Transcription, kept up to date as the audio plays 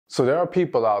So there are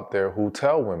people out there who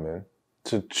tell women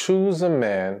to choose a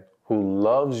man who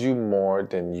loves you more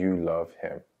than you love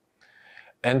him.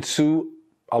 And to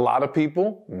a lot of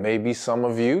people, maybe some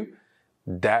of you,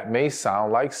 that may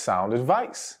sound like sound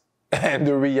advice. And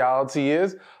the reality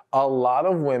is, a lot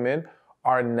of women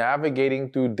are navigating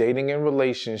through dating and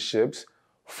relationships,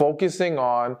 focusing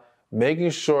on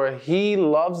making sure he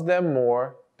loves them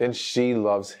more than she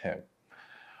loves him.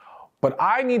 But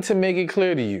I need to make it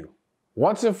clear to you,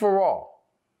 once and for all,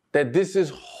 that this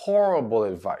is horrible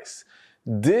advice.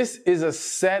 This is a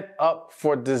setup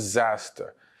for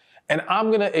disaster. And I'm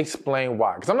going to explain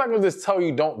why. Because I'm not going to just tell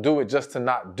you don't do it just to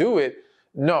not do it.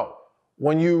 No.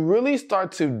 When you really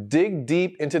start to dig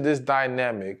deep into this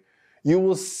dynamic, you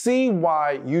will see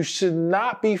why you should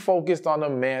not be focused on a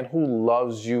man who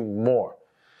loves you more.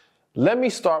 Let me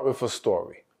start with a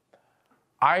story.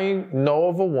 I know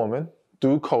of a woman,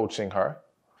 through coaching her,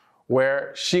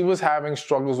 where she was having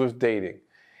struggles with dating.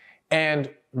 And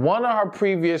one of her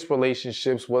previous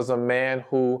relationships was a man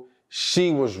who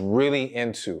she was really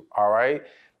into, all right,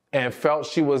 and felt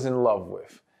she was in love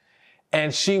with.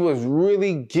 And she was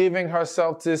really giving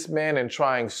herself to this man and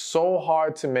trying so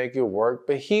hard to make it work,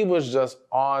 but he was just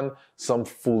on some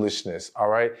foolishness, all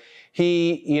right?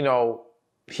 He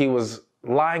was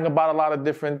lying about a lot of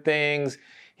different things.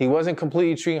 He wasn't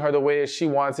completely treating her the way that she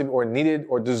wanted or needed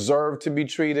or deserved to be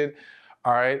treated,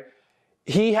 all right?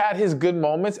 He had his good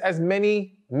moments, as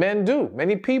many men do,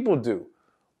 many people do.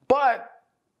 But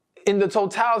in the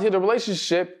totality of the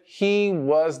relationship, he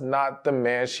was not the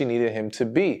man she needed him to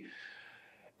be.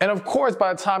 And of course,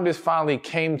 by the time this finally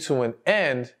came to an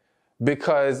end,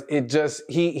 because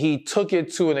he took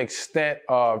it to an extent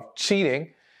of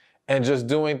cheating and just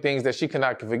doing things that she could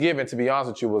not forgive. And to be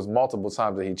honest with you, it was multiple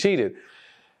times that he cheated.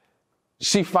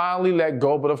 She finally let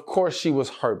go, but of course she was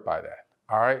hurt by that,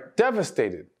 all right?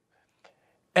 Devastated.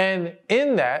 And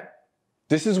in that,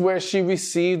 this is where she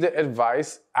received the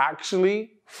advice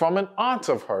actually from an aunt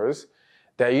of hers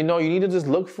that, you need to just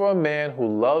look for a man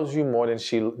who loves you more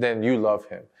than you love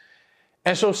him.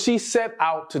 And so she set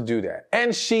out to do that.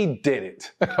 And she did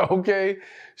it, okay?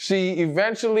 She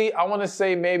eventually, I want to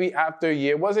say maybe after a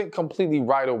year, it wasn't completely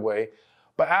right away,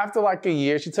 but after like a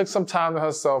year, she took some time to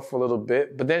herself for a little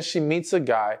bit, but then she meets a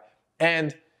guy,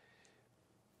 and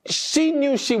she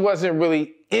knew she wasn't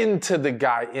really into the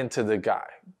guy.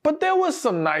 But there was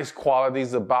some nice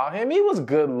qualities about him. He was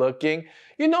good looking.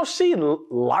 She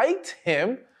liked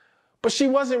him, but she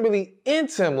wasn't really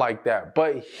into him like that.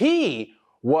 But he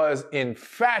was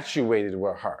infatuated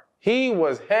with her. He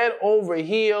was head over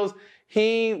heels.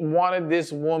 He wanted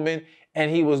this woman, and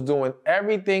he was doing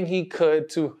everything he could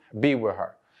to be with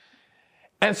her.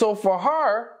 And so for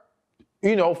her,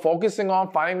 focusing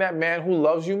on finding that man who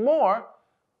loves you more,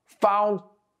 found,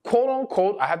 quote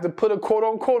unquote, I have to put a quote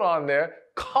unquote on there,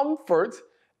 comfort,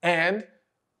 and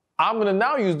I'm going to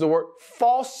now use the word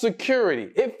false security.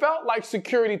 It felt like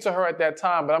security to her at that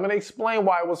time, but I'm going to explain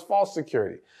why it was false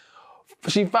security.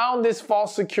 She found this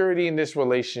false security in this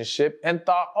relationship and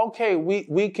thought, okay,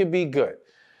 we could be good.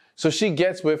 So she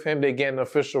gets with him. They get an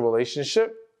official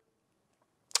relationship.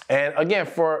 And again,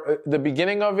 for the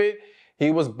beginning of it, he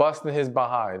was busting his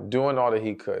behind, doing all that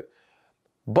he could.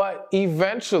 But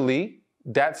eventually,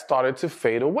 that started to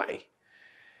fade away.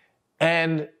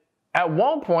 And at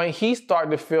one point, he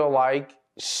started to feel like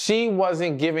she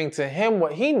wasn't giving to him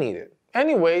what he needed.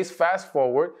 Anyways, fast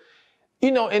forward,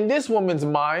 in this woman's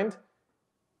mind,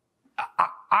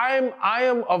 I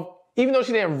am of, even though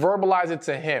she didn't verbalize it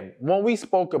to him, when we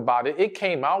spoke about it, it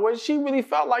came out where she really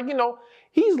felt like,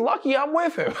 he's lucky I'm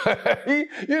with him.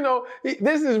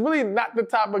 This is really not the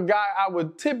type of guy I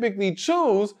would typically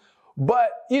choose,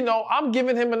 but, I'm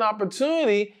giving him an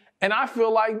opportunity and I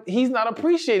feel like he's not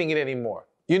appreciating it anymore.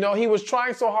 He was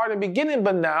trying so hard in the beginning,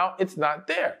 but now it's not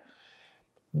there.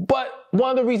 But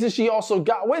one of the reasons she also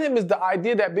got with him is the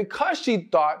idea that because she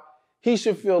thought he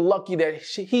should feel lucky that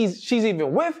she's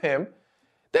even with him,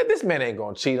 that this man ain't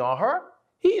gonna cheat on her.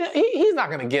 He's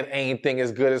not gonna get anything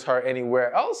as good as her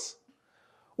anywhere else.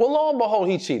 Well, lo and behold,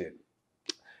 he cheated.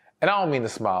 And I don't mean to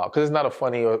smile because it's not a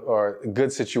funny or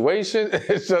good situation.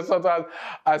 It's just sometimes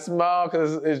I smile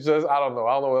because it's just, I don't know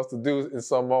what else to do in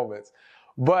some moments.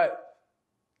 But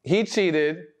he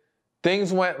cheated,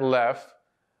 things went left,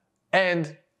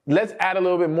 and let's add a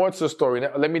little bit more to the story.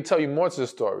 Now, let me tell you more to the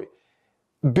story.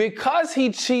 Because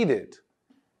he cheated,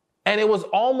 and it was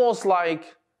almost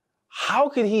like, how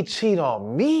could he cheat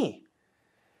on me?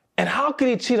 And how could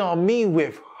he cheat on me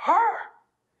with her?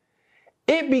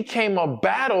 It became a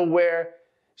battle where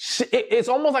it's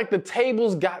almost like the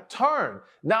tables got turned.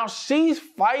 Now she's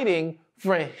fighting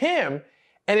for him,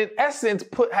 And in essence,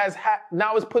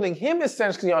 now is putting him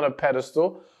essentially on a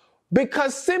pedestal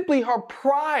because simply her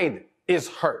pride is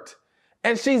hurt.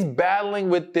 And she's battling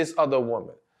with this other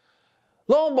woman.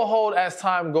 Lo and behold, as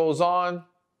time goes on,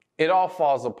 it all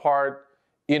falls apart.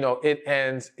 It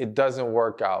ends. It doesn't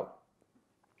work out.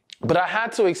 But I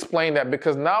had to explain that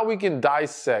because now we can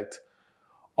dissect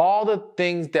all the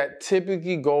things that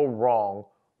typically go wrong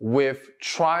with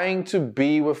trying to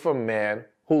be with a man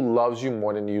who loves you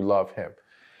more than you love him.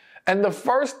 And the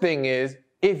first thing is,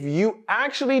 if you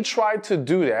actually try to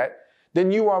do that,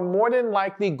 then you are more than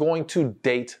likely going to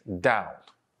date down.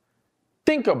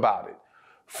 Think about it.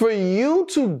 For you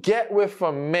to get with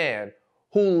a man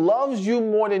who loves you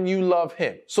more than you love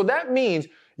him, so that means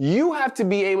you have to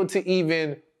be able to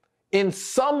even in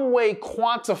some way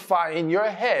quantify in your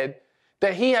head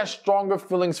that he has stronger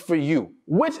feelings for you,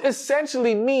 which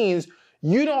essentially means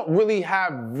you don't really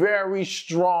have very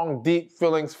strong, deep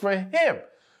feelings for him.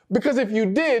 Because if you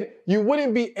did, you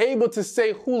wouldn't be able to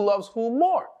say who loves who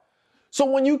more. So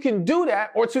when you can do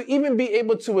that, or to even be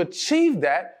able to achieve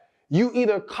that, you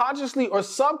either consciously or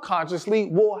subconsciously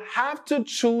will have to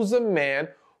choose a man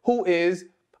who is,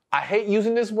 I hate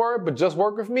using this word, but just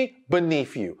work with me,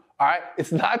 beneath you. All right?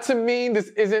 It's not to mean this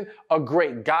isn't a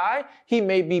great guy. He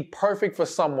may be perfect for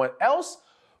someone else,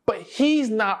 but he's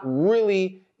not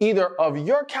really either of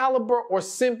your caliber or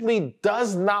simply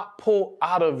does not pull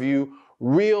out of you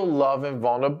real love and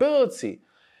vulnerability.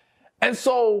 And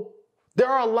so there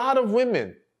are a lot of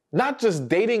women, not just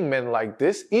dating men like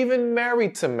this, even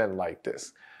married to men like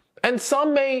this. And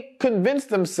some may convince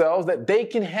themselves that they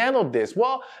can handle this.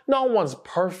 Well, no one's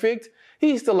perfect.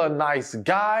 He's still a nice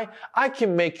guy. I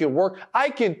can make it work. I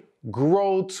can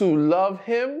grow to love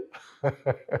him.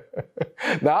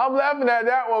 Now I'm laughing at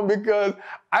that one because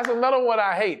that's another one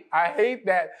I hate. I hate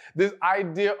that this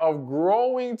idea of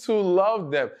growing to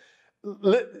love them.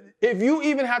 If you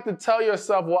even have to tell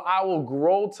yourself, well, I will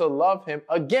grow to love him,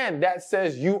 again, that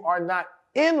says you are not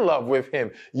in love with him.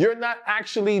 You're not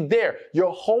actually there. You're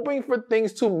hoping for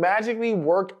things to magically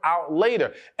work out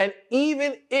later. And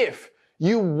even if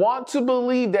you want to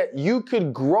believe that you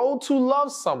could grow to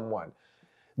love someone,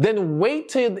 then wait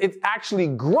till it's actually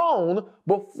grown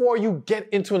before you get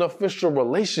into an official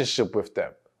relationship with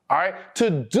them. All right? To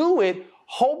do it,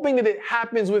 hoping that it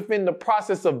happens within the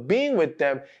process of being with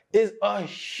them is a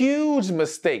huge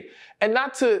mistake. And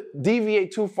not to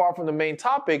deviate too far from the main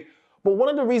topic, but one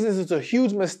of the reasons it's a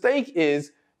huge mistake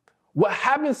is what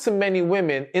happens to many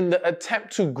women in the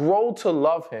attempt to grow to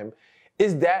love him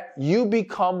is that you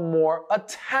become more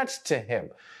attached to him.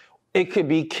 It could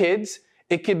be kids.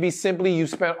 It could be simply you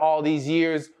spent all these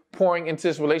years pouring into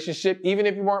this relationship. Even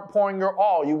if you weren't pouring your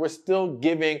all, you were still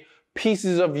giving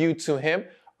pieces of you to him.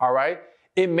 All right?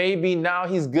 It may be now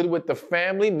he's good with the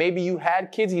family. Maybe you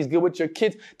had kids. He's good with your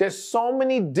kids. There's so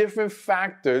many different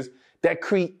factors that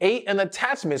create an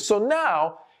attachment. So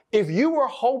now, if you were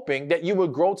hoping that you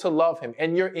would grow to love him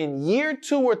and you're in year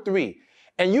 2 or 3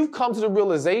 and you've come to the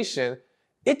realization,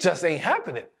 it just ain't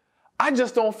happening. I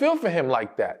just don't feel for him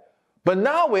like that. But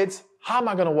now it's, how am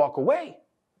I going to walk away?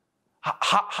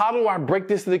 How do I break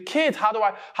this to the kids? How do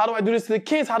I do this to the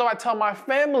kids? How do I tell my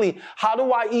family? How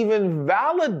do I even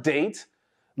validate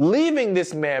leaving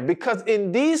this man? Because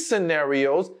in these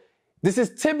scenarios, this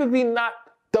is typically not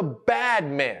the bad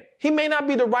man. He may not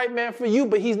be the right man for you,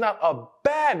 but he's not a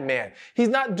bad man. He's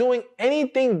not doing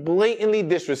anything blatantly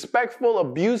disrespectful,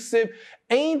 abusive,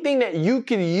 anything that you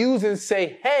could use and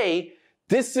say, hey,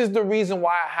 this is the reason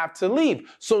why I have to leave.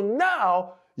 So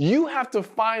now you have to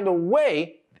find a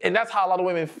way, and that's how a lot of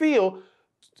women feel.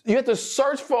 You have to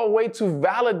search for a way to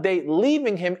validate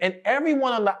leaving him, and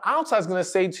everyone on the outside is going to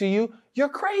say to you, you're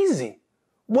crazy.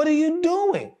 What are you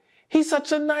doing? He's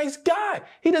such a nice guy.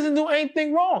 He doesn't do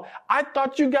anything wrong. I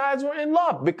thought you guys were in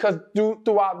love, because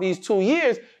throughout these 2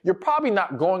 years, you're probably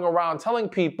not going around telling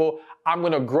people, I'm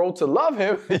going to grow to love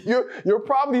him. You're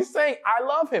probably saying, I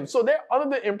love him. So they're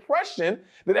under the impression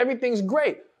that everything's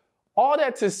great. All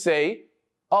that to say,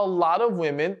 a lot of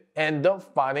women end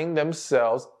up finding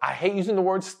themselves, I hate using the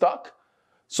word stuck,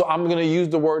 so I'm going to use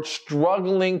the word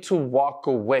struggling to walk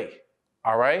away.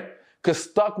 All right? Because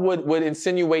stuck would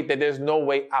insinuate that there's no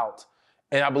way out.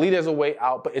 And I believe there's a way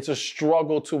out, but it's a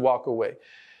struggle to walk away.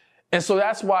 And so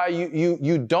that's why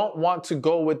you don't want to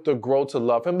go with the grow to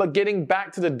love him. But getting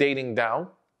back to the dating down,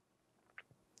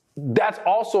 that's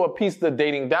also a piece of the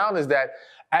dating down, is that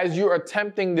as you're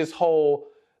attempting this whole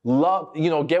love,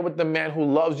 get with the man who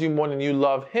loves you more than you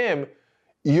love him,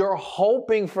 you're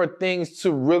hoping for things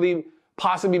to really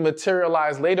possibly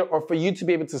materialize later, or for you to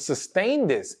be able to sustain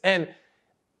this. And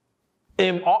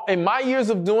In my years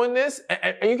of doing this,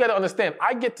 and you got to understand,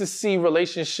 I get to see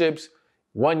relationships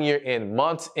 1 year in,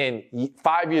 months in,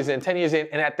 5 years in, 10 years in,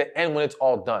 and at the end when it's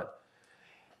all done.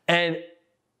 And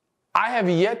I have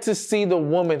yet to see the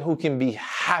woman who can be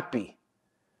happy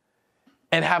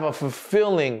and have a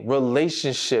fulfilling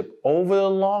relationship over the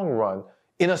long run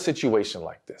in a situation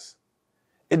like this.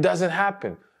 It doesn't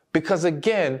happen because,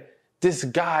 again, this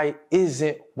guy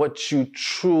isn't what you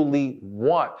truly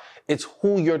want. It's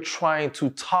who you're trying to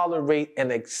tolerate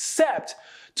and accept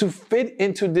to fit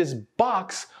into this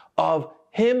box of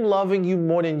him loving you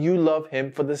more than you love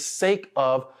him for the sake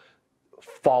of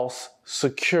false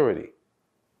security.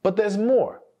 But there's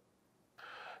more.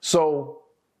 So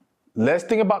let's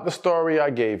think about the story I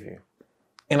gave you.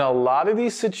 In a lot of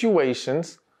these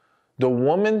situations, the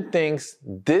woman thinks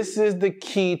this is the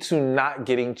key to not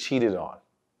getting cheated on,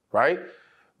 right?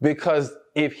 Because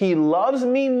if he loves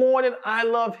me more than I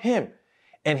love him,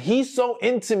 and he's so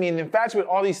into me and infatuated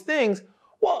with all these things,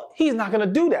 well, he's not going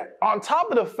to do that. On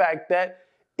top of the fact that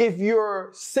if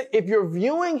you're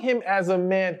viewing him as a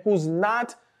man who's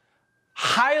not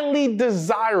highly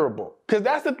desirable, because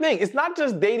that's the thing, it's not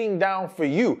just dating down for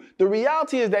you. The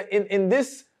reality is that in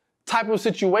this type of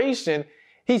situation,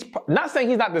 he's not saying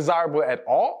he's not desirable at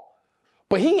all,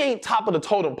 but he ain't top of the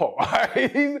totem pole. All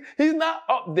right? He's not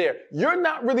up there. You're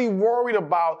not really worried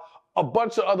about a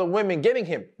bunch of other women getting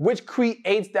him, which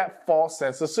creates that false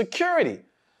sense of security.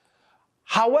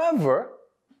 However,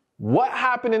 what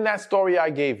happened in that story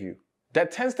I gave you?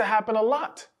 That tends to happen a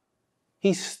lot.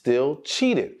 He still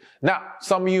cheated. Now,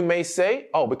 some of you may say,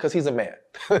 oh, because he's a man.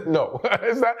 No,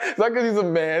 it's not because he's a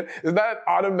man. It's not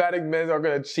automatic men are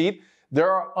going to cheat.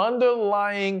 There are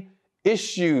underlying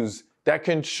issues that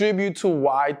contribute to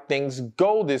why things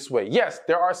go this way. Yes,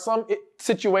 there are some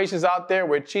situations out there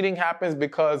where cheating happens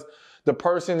because the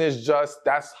person is just,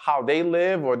 that's how they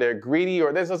live, or they're greedy,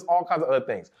 or there's just all kinds of other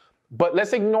things. But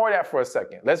let's ignore that for a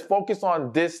second. Let's focus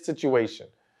on this situation.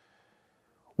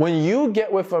 When you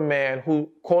get with a man who,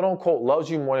 quote unquote, loves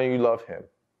you more than you love him,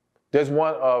 there's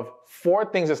one of 4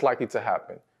 things that's likely to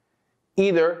happen.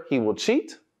 Either he will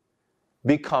cheat,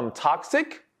 become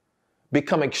toxic,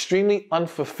 become extremely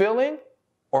unfulfilling,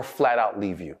 or flat out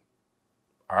leave you.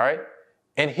 All right?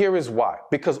 And here is why.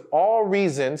 Because all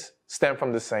reasons stem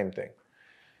from the same thing.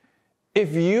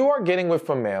 If you are getting with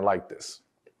a man like this,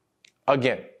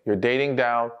 again, you're dating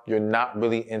down, you're not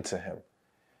really into him.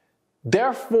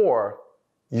 Therefore,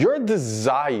 your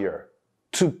desire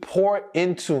to pour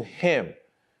into him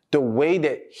the way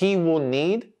that he will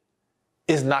need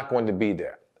is not going to be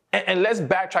there. And let's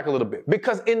backtrack a little bit,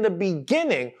 because in the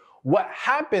beginning, what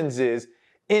happens is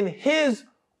in his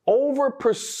over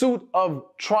pursuit of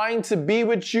trying to be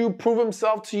with you, prove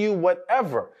himself to you,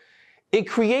 whatever, it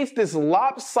creates this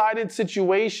lopsided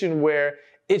situation where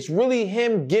it's really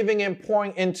him giving and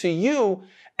pouring into you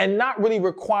and not really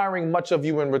requiring much of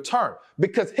you in return.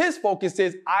 Because his focus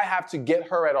is, I have to get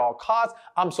her at all costs.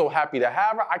 I'm so happy to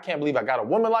have her. I can't believe I got a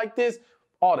woman like this.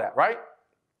 All that, right?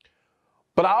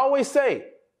 But I always say,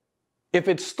 if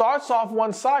it starts off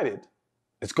one-sided,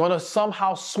 it's going to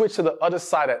somehow switch to the other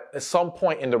side at some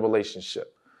point in the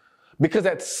relationship. Because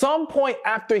at some point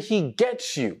after he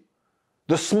gets you,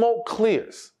 the smoke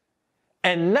clears.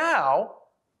 And now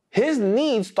his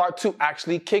needs start to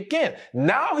actually kick in.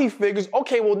 Now he figures,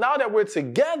 okay, well, now that we're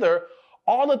together,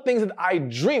 all the things that I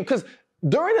dreamed, because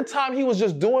during the time he was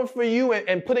just doing for you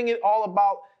and putting it all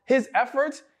about his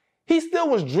efforts, he still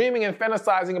was dreaming and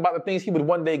fantasizing about the things he would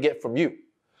one day get from you.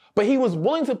 But he was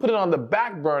willing to put it on the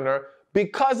back burner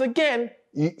because, again,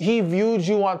 he viewed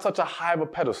you on such a high of a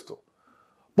pedestal.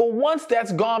 But once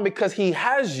that's gone because he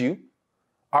has you,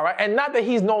 all right, and not that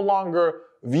he's no longer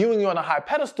viewing you on a high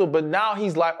pedestal, but now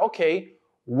he's like, okay,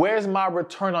 where's my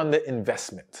return on the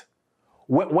investment?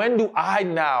 When do I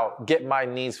now get my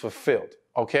needs fulfilled?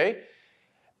 Okay?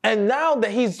 And now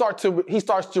that he starts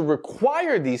to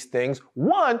require these things,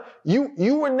 one,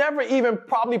 you were never even,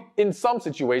 probably in some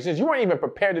situations, you weren't even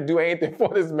prepared to do anything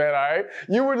for this man, all right?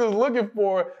 You were just looking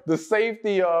for the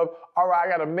safety of, all right, I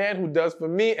got a man who does for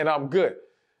me and I'm good.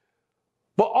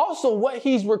 But also what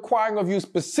he's requiring of you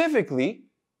specifically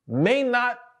may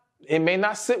not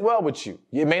sit well with you.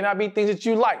 It may not be things that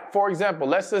you like. For example,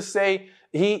 let's just say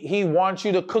he wants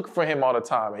you to cook for him all the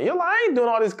time. And you're like, I ain't doing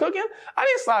all this cooking. I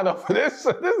didn't sign up for this.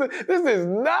 This is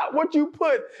not what you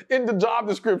put in the job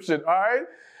description, all right?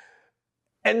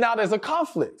 And now there's a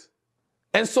conflict.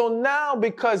 And so now,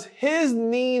 because his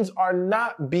needs are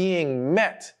not being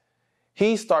met,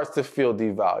 he starts to feel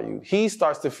devalued. He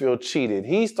starts to feel cheated.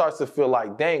 He starts to feel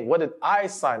like, dang, what did I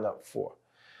sign up for?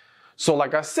 So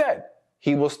like I said,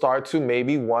 he will start to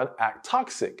maybe, one, act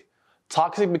toxic.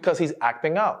 Toxic because he's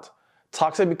acting out.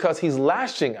 Toxic because he's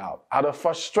lashing out of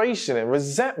frustration and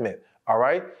resentment, all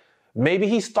right? Maybe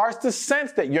he starts to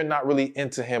sense that you're not really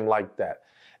into him like that.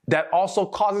 That also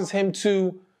causes him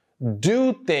to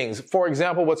do things. For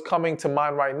example, what's coming to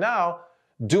mind right now,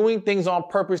 doing things on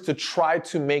purpose to try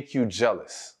to make you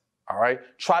jealous, all right?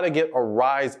 Try to get a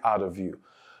rise out of you.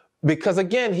 Because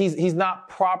again, he's not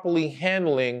properly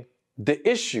handling the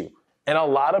issue. And a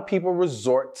lot of people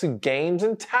resort to games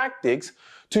and tactics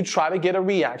to try to get a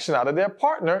reaction out of their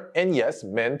partner. And yes,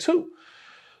 men too.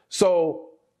 So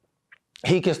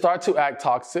he can start to act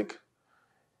toxic.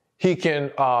 He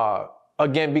can,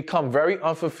 again, become very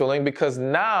unfulfilling because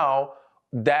now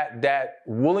that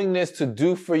willingness to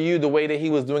do for you the way that he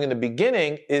was doing in the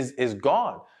beginning is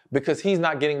gone because he's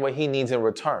not getting what he needs in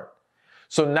return.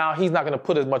 So now he's not going to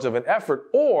put as much of an effort,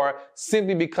 or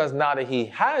simply because now that he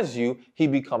has you, he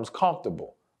becomes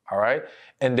comfortable. All right.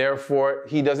 And therefore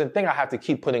he doesn't think I have to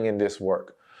keep putting in this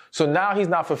work. So now he's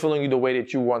not fulfilling you the way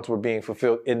that you once were being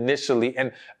fulfilled initially.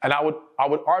 And I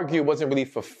would argue it wasn't really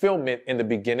fulfillment in the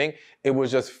beginning. It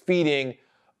was just feeding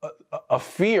a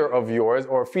fear of yours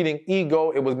or feeding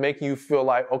ego. It was making you feel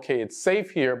like, okay, it's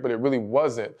safe here, but it really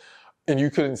wasn't. And you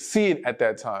couldn't see it at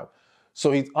that time.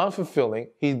 So he's unfulfilling.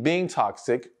 He's being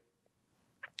toxic.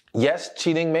 Yes,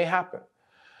 cheating may happen.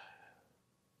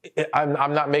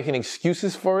 I'm not making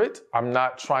excuses for it. I'm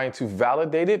not trying to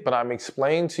validate it, but I'm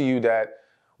explaining to you that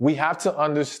we have to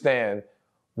understand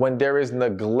when there is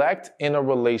neglect in a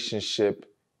relationship,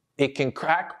 it can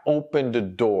crack open the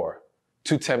door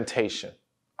to temptation.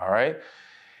 All right.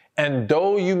 And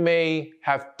though you may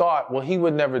have thought, well, he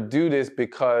would never do this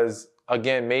because,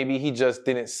 again, maybe he just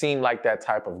didn't seem like that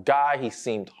type of guy. He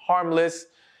seemed harmless.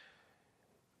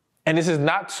 And this is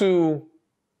not to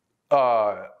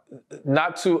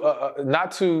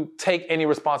take any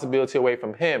responsibility away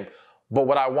from him. But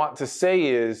what I want to say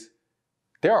is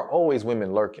there are always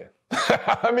women lurking.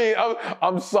 I mean,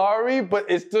 I'm sorry, but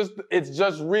it's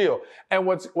just real. And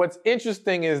what's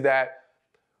interesting is that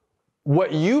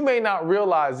what you may not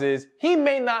realize is he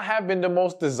may not have been the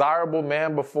most desirable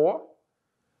man before,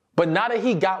 but now that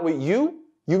he got with you,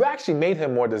 you actually made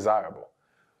him more desirable.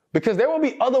 Because there will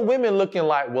be other women looking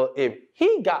like, well, if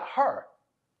he got her,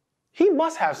 he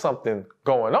must have something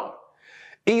going on.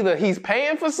 Either he's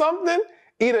paying for something,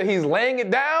 either he's laying it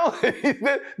down.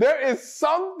 There is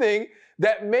something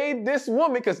that made this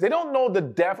woman, because they don't know the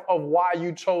depth of why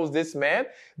you chose this man.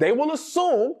 They will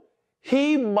assume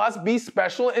he must be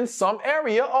special in some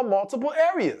area or multiple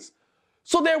areas.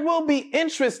 So there will be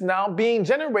interest now being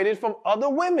generated from other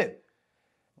women.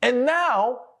 And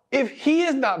now, if he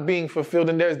is not being fulfilled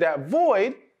and there's that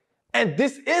void, and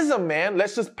this is a man,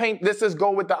 let's just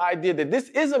go with the idea that this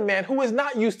is a man who is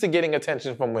not used to getting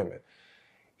attention from women.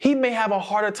 He may have a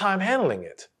harder time handling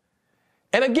it.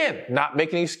 And again, not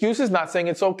making excuses, not saying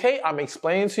it's okay. I'm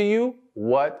explaining to you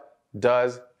what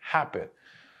does happen.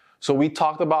 So we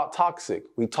talked about toxic.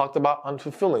 We talked about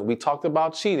unfulfilling. We talked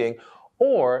about cheating,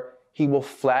 or he will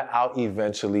flat out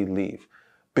eventually leave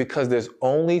because there's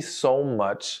only so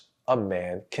much a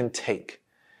man can take.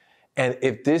 And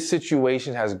if this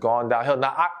situation has gone downhill,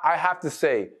 now I have to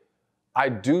say, I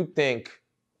do think,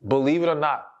 believe it or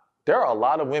not, there are a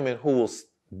lot of women who will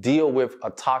deal with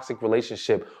a toxic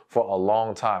relationship for a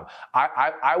long time.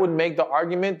 I would make the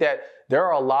argument that there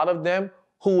are a lot of them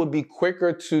who would be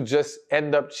quicker to just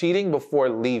end up cheating before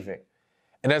leaving.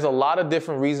 And there's a lot of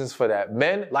different reasons for that.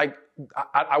 Men, like,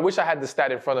 I wish I had the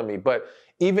stat in front of me, but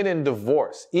even in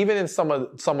divorce, even in some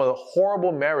of the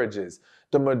horrible marriages,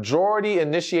 the majority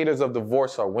initiators of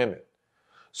divorce are women.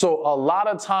 So a lot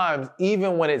of times,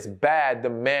 even when it's bad, the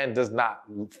man does not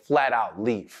flat out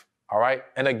leave. All right.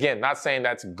 And again, not saying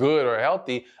that's good or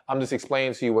healthy. I'm just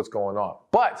explaining to you what's going on.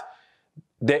 But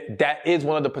that is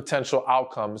one of the potential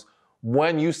outcomes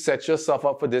when you set yourself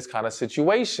up for this kind of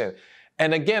situation.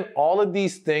 And again, all of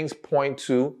these things point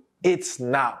to it's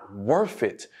not worth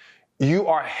it. You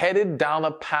are headed down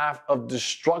a path of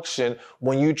destruction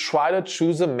when you try to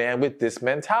choose a man with this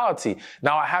mentality.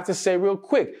 Now, I have to say real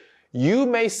quick, you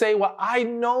may say, well, I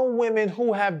know women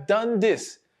who have done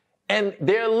this and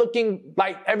they're looking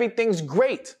like everything's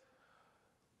great.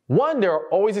 One, there are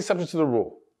always exceptions to the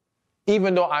rule,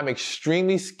 even though I'm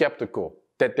extremely skeptical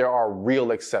that there are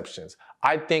real exceptions.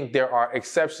 I think there are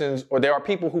exceptions, or there are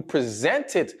people who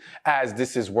present it as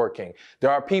this is working. There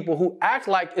are people who act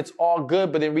like it's all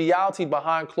good, but in reality,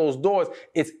 behind closed doors,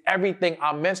 it's everything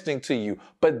I'm mentioning to you.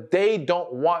 But they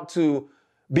don't want to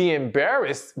be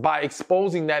embarrassed by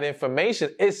exposing that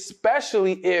information,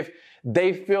 especially if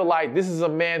they feel like this is a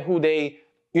man who they,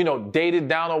 dated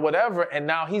down or whatever, and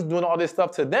now he's doing all this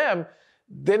stuff to them.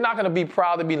 they're not going to be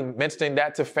proud to be mentioning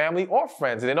that to family or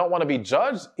friends. And they don't want to be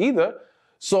judged either.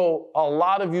 So a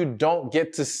lot of you don't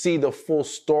get to see the full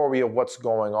story of what's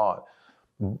going on.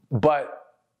 But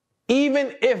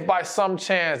even if by some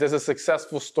chance there's a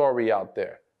successful story out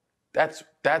there, that's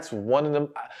one of them.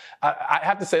 I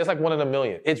have to say, it's like 1 in a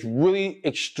million. It's really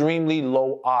extremely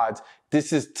low odds.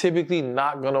 This is typically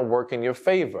not going to work in your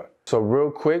favor. So real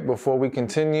quick, before we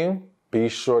continue, be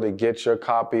sure to get your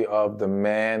copy of The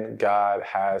Man God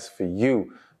Has for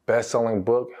You. Best-selling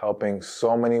book, helping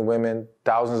so many women,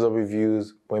 thousands of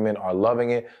reviews. Women are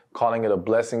loving it, calling it a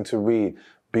blessing to read.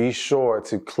 Be sure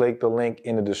to click the link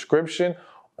in the description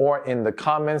or in the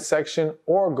comment section,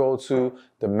 or go to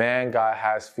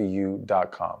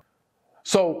themangodhasforyou.com.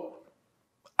 So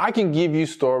I can give you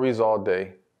stories all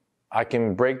day. I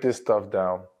can break this stuff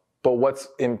down. But what's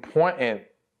important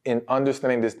in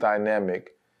understanding this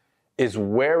dynamic is,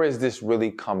 where is this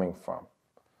really coming from?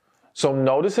 So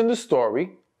notice in the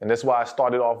story, and that's why I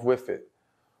started off with it,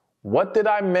 what did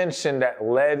I mention that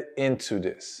led into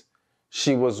this?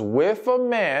 She was with a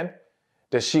man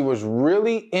that she was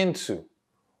really into.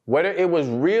 Whether it was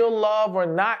real love or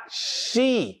not,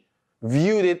 she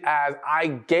viewed it as, I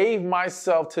gave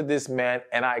myself to this man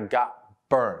and I got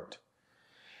burned.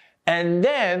 And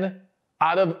then,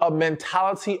 out of a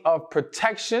mentality of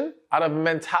protection, out of a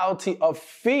mentality of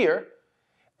fear,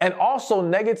 and also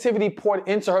negativity poured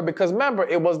into her, because remember,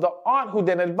 it was the aunt who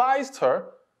then advised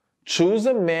her, choose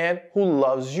a man who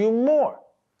loves you more.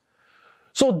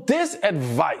 So this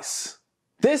advice,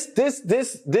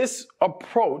 this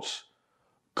approach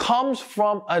comes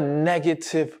from a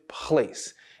negative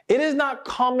place. It is not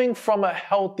coming from a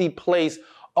healthy place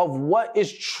of what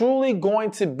is truly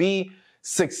going to be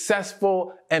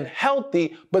successful and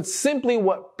healthy, but simply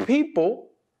what people,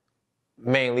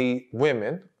 mainly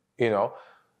women,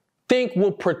 think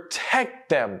will protect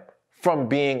them from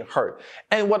being hurt.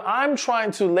 And what I'm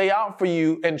trying to lay out for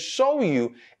you and show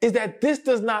you is that this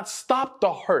does not stop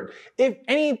the hurt. If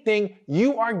anything,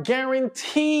 you are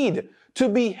guaranteed to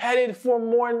be headed for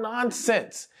more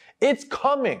nonsense. It's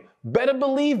coming. Better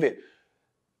believe it.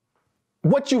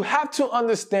 What you have to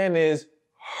understand is,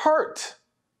 hurt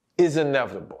is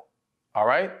inevitable. All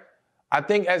right? I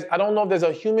don't know if there's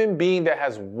a human being that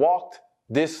has walked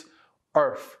this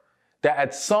earth that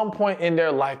at some point in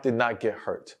their life did not get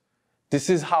hurt. This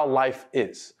is how life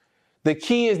is. The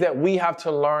key is that we have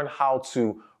to learn how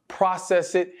to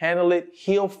process it, handle it,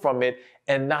 heal from it,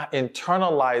 and not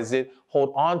internalize it,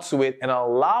 hold on to it, and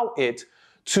allow it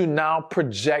to now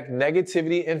project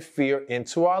negativity and fear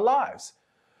into our lives.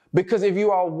 Because if you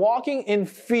are walking in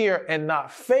fear and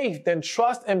not faith, then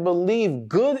trust and believe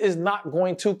good is not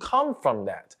going to come from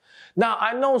that. Now,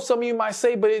 I know some of you might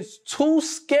say, but it's too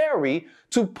scary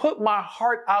to put my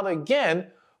heart out again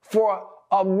for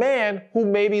a man who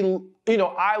maybe,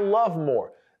 I love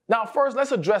more. Now, first,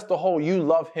 let's address the whole you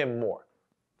love him more.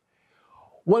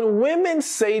 When women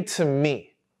say to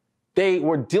me they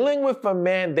were dealing with a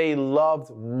man they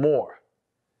loved more,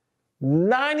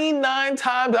 99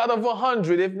 times out of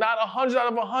 100, if not 100 out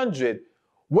of 100,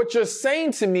 what you're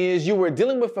saying to me is you were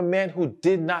dealing with a man who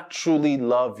did not truly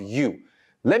love you.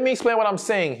 Let me explain what I'm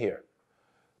saying here.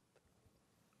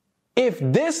 If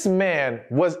this man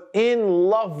was in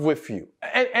love with you,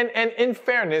 and in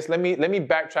fairness, let me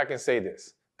backtrack and say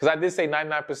this, because I did say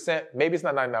 99%, maybe it's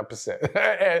not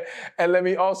 99%. and let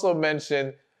me also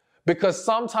mention, because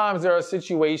sometimes there are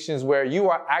situations where you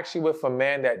are actually with a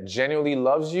man that genuinely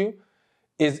loves you,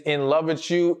 is in love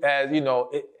with you, as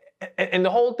and the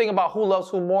whole thing about who loves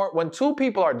who more, when two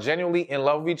people are genuinely in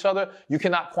love with each other, you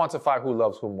cannot quantify who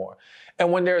loves who more.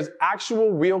 And when there's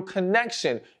actual real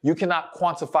connection, you cannot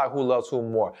quantify who loves who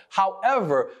more.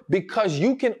 However, because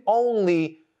you can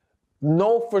only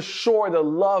know for sure the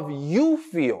love you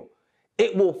feel,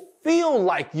 it will feel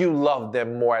like you love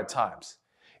them more at times.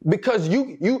 Because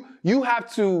you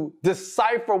have to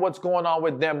decipher what's going on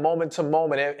with them moment to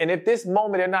moment. And if this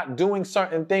moment they're not doing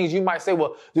certain things, you might say,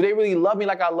 well, do they really love me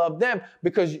like I love them?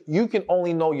 Because you can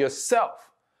only know yourself.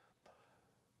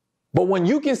 But when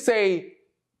you can say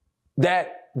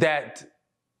that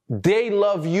they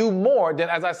love you more, then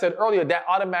as I said earlier, that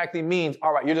automatically means,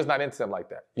 all right, you're just not into them like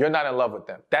that. You're not in love with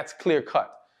them. That's clear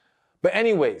cut. But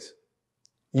anyways,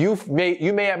 you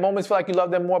may at moments feel like you love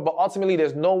them more, but ultimately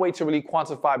there's no way to really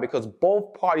quantify, because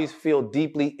both parties feel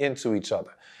deeply into each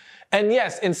other. And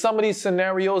yes, in some of these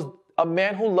scenarios, a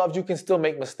man who loves you can still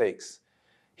make mistakes.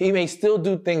 He may still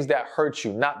do things that hurt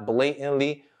you, not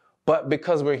blatantly, but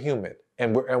because we're human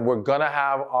and we're gonna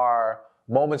have our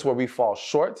moments where we fall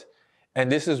short.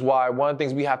 And this is why one of the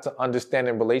things we have to understand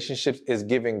in relationships is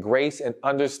giving grace and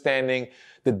understanding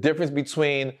the difference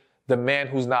between the man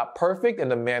who's not perfect and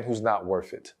the man who's not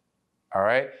worth it. All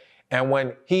right? And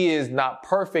when he is not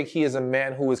perfect, he is a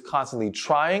man who is constantly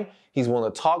trying. He's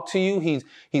willing to talk to you.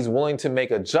 He's willing to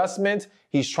make adjustments.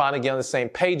 He's trying to get on the same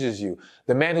page as you.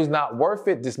 The man who's not worth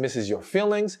it dismisses your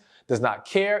feelings, does not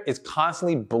care, is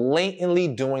constantly blatantly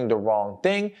doing the wrong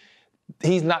thing.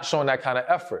 He's not showing that kind of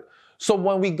effort. So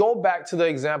when we go back to the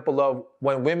example of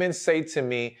when women say to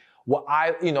me, well,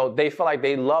 they feel like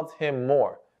they loved him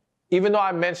more. Even though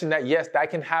I mentioned that, yes,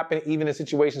 that can happen even in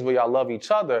situations where y'all love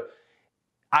each other,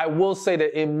 I will say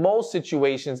that in most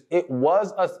situations, it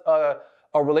was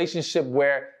a relationship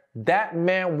where that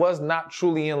man was not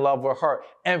truly in love with her.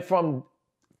 And from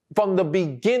the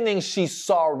beginning, she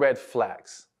saw red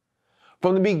flags.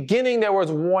 From the beginning, there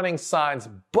was warning signs,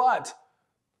 but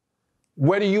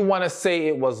whether you want to say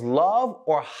it was love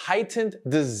or heightened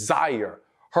desire,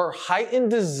 her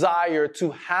heightened desire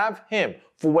to have him,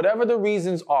 for whatever the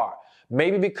reasons are,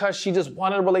 maybe because she just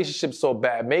wanted a relationship so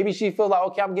bad. Maybe she feels like,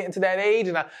 okay, I'm getting to that age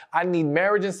and I need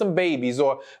marriage and some babies.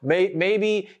 Or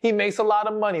maybe he makes a lot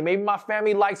of money. Maybe my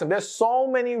family likes him. There's so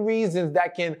many reasons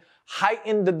that can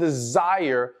heighten the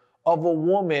desire of a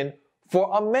woman for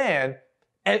a man.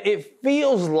 And it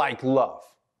feels like love,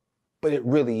 but it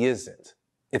really isn't.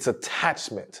 It's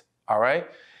attachment, all right?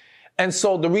 And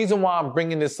so the reason why I'm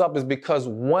bringing this up is because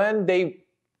what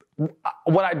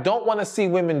I don't want to see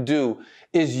women do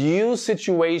is use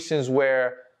situations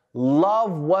where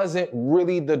love wasn't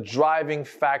really the driving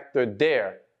factor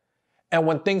there. And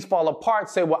when things fall apart,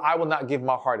 say, well, I will not give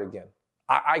my heart again.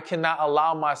 I cannot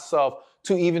allow myself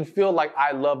to even feel like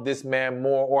I love this man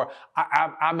more, or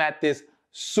I'm at this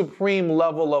supreme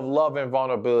level of love and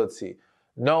vulnerability.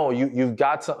 No, you've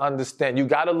got to understand. You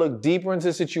got to look deeper into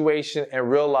the situation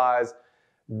and realize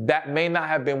that may not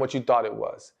have been what you thought it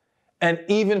was. And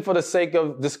even for the sake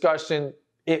of discussion,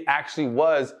 it actually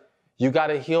was. You got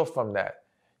to heal from that.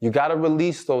 You got to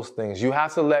release those things. You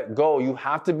have to let go. You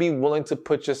have to be willing to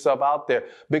put yourself out there,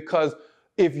 because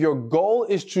if your goal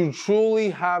is to truly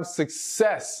have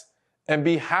success and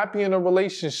be happy in a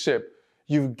relationship,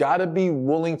 you've got to be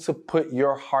willing to put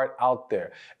your heart out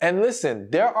there. And listen,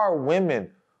 there are women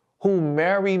who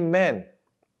marry men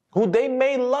who they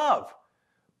may love,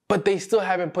 but they still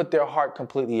haven't put their heart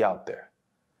completely out there.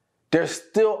 They're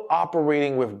still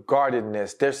operating with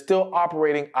guardedness. They're still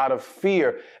operating out of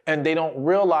fear, and they don't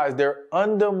realize they're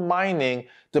undermining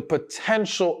the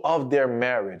potential of their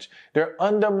marriage. They're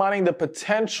undermining the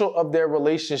potential of their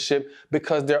relationship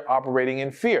because they're operating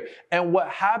in fear. And what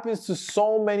happens to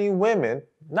so many women,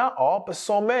 not all, but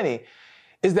so many,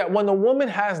 is that when the woman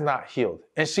has not healed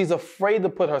and she's afraid to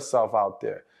put herself out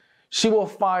there, she will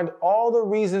find all the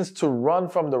reasons to run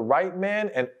from the right man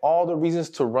and all the reasons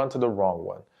to run to the wrong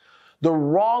one. The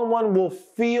wrong one will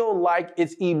feel like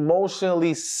it's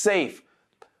emotionally safe,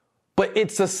 but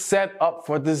it's a setup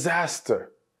for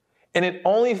disaster. And it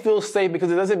only feels safe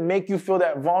because it doesn't make you feel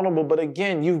that vulnerable. But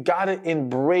again, you've got to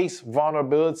embrace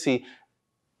vulnerability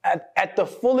at the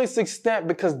fullest extent,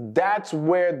 because that's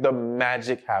where the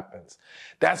magic happens.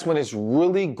 That's when it's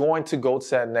really going to go to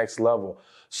that next level.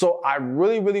 So I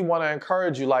really, really want to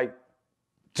encourage you,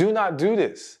 do not do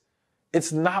this.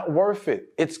 It's not worth it.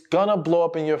 It's gonna blow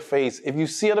up in your face. If you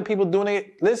see other people doing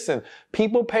it, listen,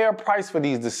 people pay a price for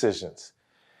these decisions.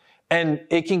 And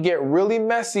it can get really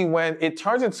messy when it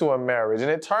turns into a marriage and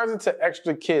it turns into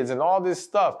extra kids and all this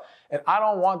stuff. And I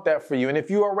don't want that for you. And if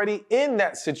you're already in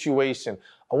that situation,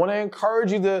 I want to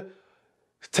encourage you to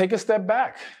take a step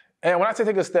back. And when I say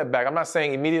take a step back, I'm not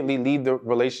saying immediately leave the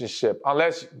relationship,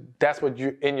 unless that's what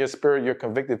you in your spirit you're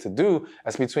convicted to do.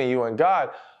 That's between you and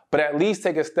God. But at least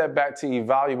take a step back to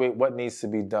evaluate what needs to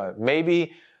be done.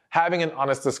 Maybe having an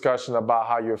honest discussion about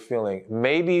how you're feeling.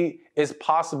 Maybe it's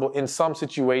possible in some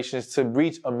situations to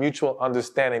reach a mutual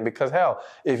understanding, because hell,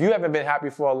 if you haven't been happy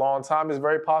for a long time, it's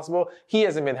very possible he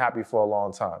hasn't been happy for a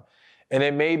long time. And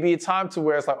it may be a time to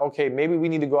where it's like, okay, maybe we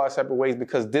need to go our separate ways,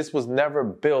 because this was never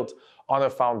built on a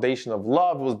foundation of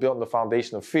love. It was built on the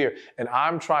foundation of fear. And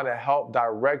I'm trying to help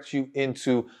direct you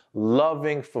into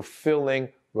loving, fulfilling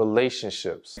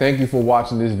relationships. Thank you for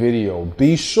watching this video.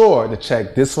 Be sure to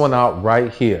check this one out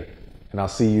right here, and I'll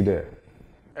see you there.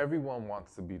 Everyone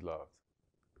wants to be loved.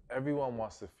 Everyone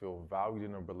wants to feel valued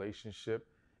in a relationship,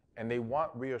 and they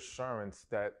want reassurance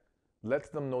that lets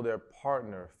them know their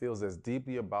partner feels as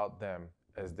deeply about them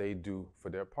as they do for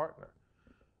their partner.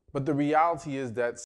 But the reality is that